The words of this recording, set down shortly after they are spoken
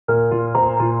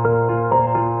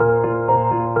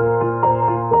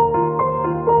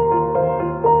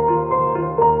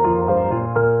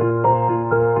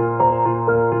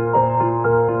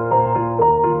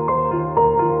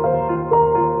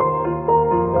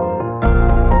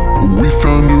We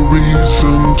found a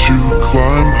reason to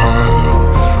climb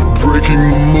higher, breaking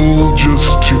the mold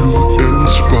just to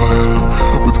inspire.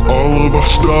 With all of our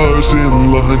stars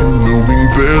in line, knowing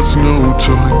there's no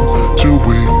time to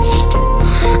waste.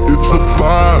 It's the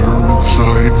fire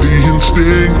inside, the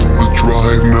instinct, the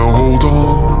drive. Now hold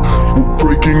on, we're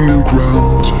breaking new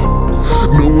ground.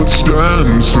 No one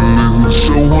stands to lose,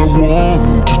 so I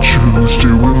want to choose to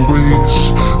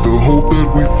embrace the hope that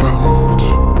we found.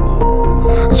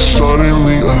 And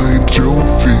suddenly I don't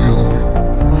feel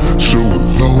so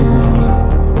alone,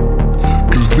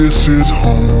 'cause this is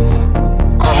home.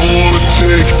 I wanna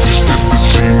take the step that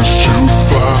seems too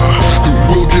far, then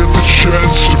we'll get the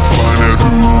chance to find out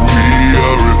who we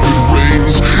are. If it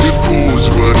rains, it pours,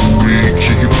 but we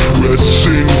keep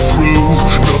pressing through.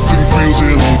 Nothing feels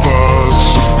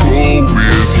impossible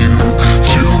with you.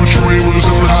 Two dreamers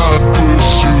in hot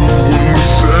pursuit. When we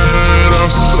set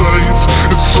our sights,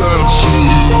 it's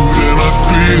absolute, and I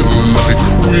feel like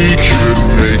we could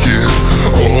make it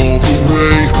all the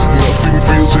way. Nothing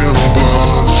feels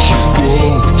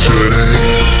impossible today.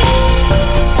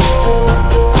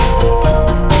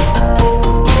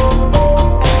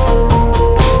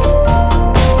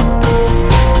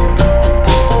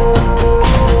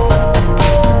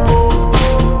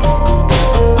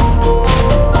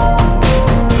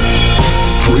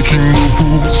 Breaking the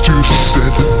rules to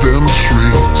set them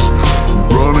straight,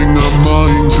 running our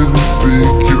minds in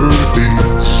figure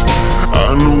eights.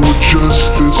 I know we're just